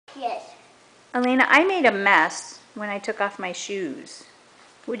Yes. Elena, I made a mess when I took off my shoes.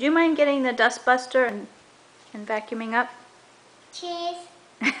 Would you mind getting the dust buster and vacuuming up? Cheese.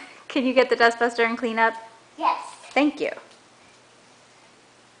 Can you get the dust buster and clean up? Yes. Thank you.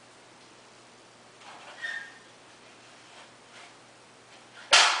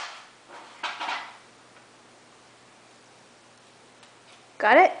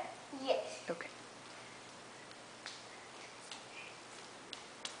 Got it? Yes. Okay.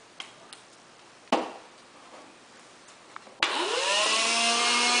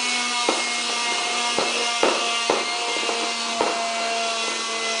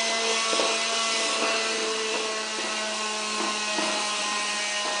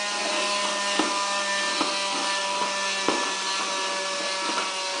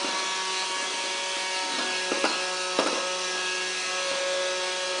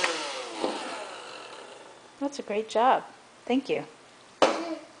 That's a great job. Thank you.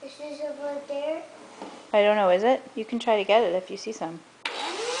 Is this over there? I don't know, is it? You can try to get it if you see some.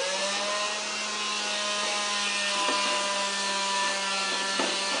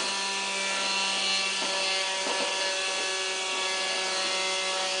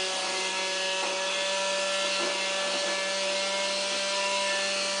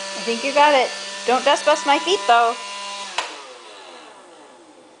 I think you got it. Don't dust bust my feet though.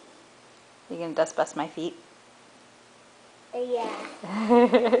 You gonna dust bust my feet? Yeah.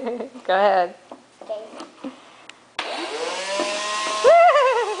 Go ahead. Okay.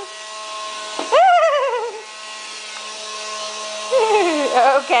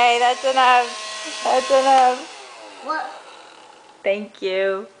 Okay, that's enough. That's enough. What? Thank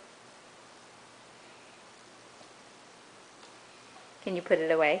you. Can you put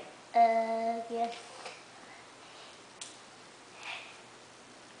it away? Yes.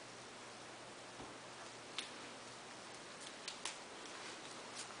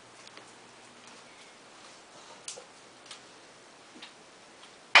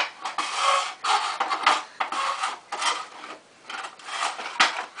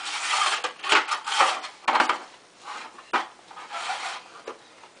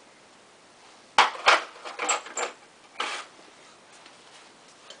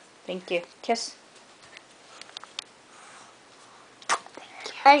 Thank you. Kiss.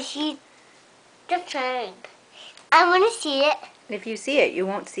 I see the thing. I want to see it. If you see it, you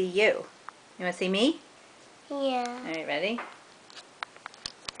won't see you. You want to see me? Yeah. All right, ready?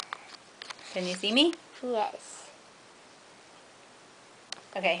 Can you see me? Yes.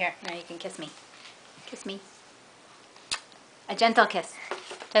 Okay, here. Now you can kiss me. Kiss me. A gentle kiss.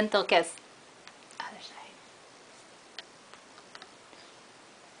 Gentle kiss. Other side.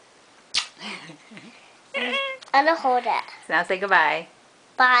 I'm gonna hold it. So now say goodbye.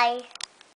 Bye.